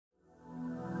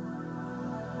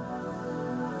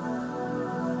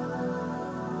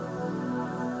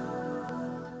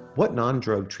What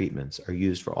non-drug treatments are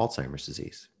used for Alzheimer's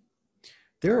disease?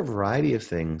 There are a variety of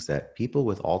things that people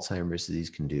with Alzheimer's disease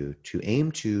can do to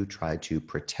aim to try to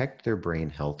protect their brain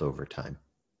health over time.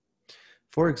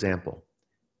 For example,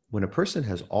 when a person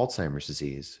has Alzheimer's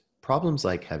disease, problems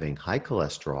like having high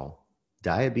cholesterol,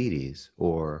 diabetes,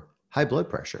 or high blood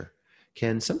pressure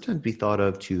can sometimes be thought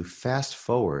of to fast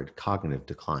forward cognitive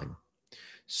decline.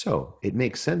 So it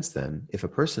makes sense then, if a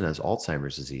person has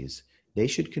Alzheimer's disease, they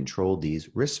should control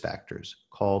these risk factors,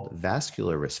 called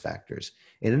vascular risk factors,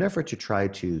 in an effort to try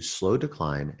to slow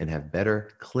decline and have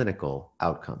better clinical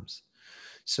outcomes.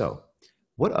 So,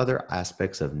 what other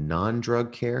aspects of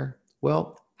non-drug care?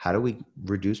 Well, how do we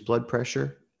reduce blood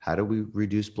pressure? How do we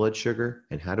reduce blood sugar?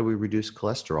 And how do we reduce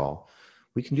cholesterol?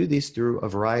 We can do these through a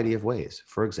variety of ways.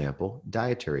 For example,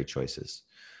 dietary choices.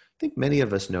 I think many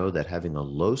of us know that having a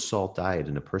low salt diet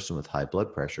in a person with high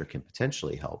blood pressure can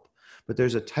potentially help, but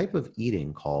there's a type of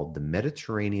eating called the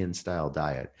Mediterranean style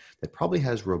diet that probably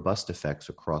has robust effects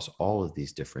across all of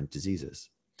these different diseases.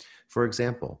 For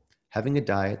example, having a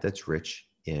diet that's rich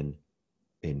in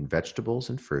vegetables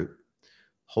and fruit,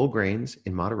 whole grains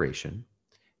in moderation,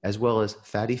 as well as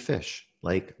fatty fish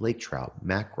like lake trout,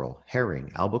 mackerel,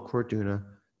 herring, albacore tuna,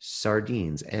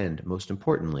 sardines, and most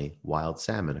importantly, wild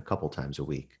salmon a couple times a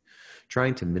week.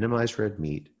 Trying to minimize red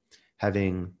meat,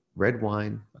 having red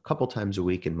wine a couple times a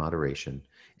week in moderation,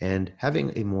 and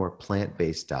having a more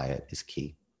plant-based diet is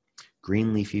key.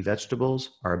 Green leafy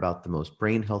vegetables are about the most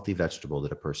brain-healthy vegetable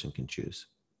that a person can choose.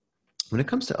 When it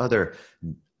comes to other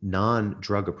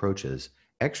non-drug approaches,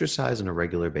 exercise on a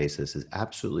regular basis is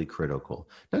absolutely critical,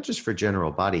 not just for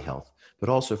general body health, but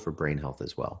also for brain health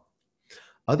as well.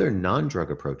 Other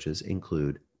non-drug approaches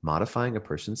include modifying a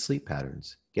person's sleep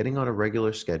patterns, getting on a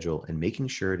regular schedule, and making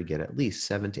sure to get at least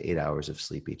 7 to 8 hours of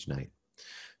sleep each night.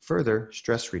 Further,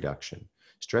 stress reduction.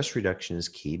 Stress reduction is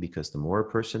key because the more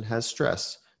a person has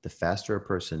stress, the faster a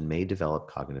person may develop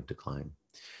cognitive decline.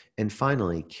 And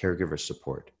finally, caregiver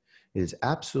support. It is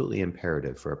absolutely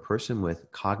imperative for a person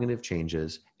with cognitive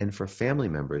changes and for family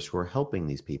members who are helping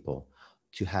these people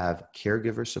to have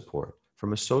caregiver support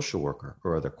from a social worker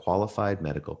or other qualified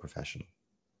medical professional.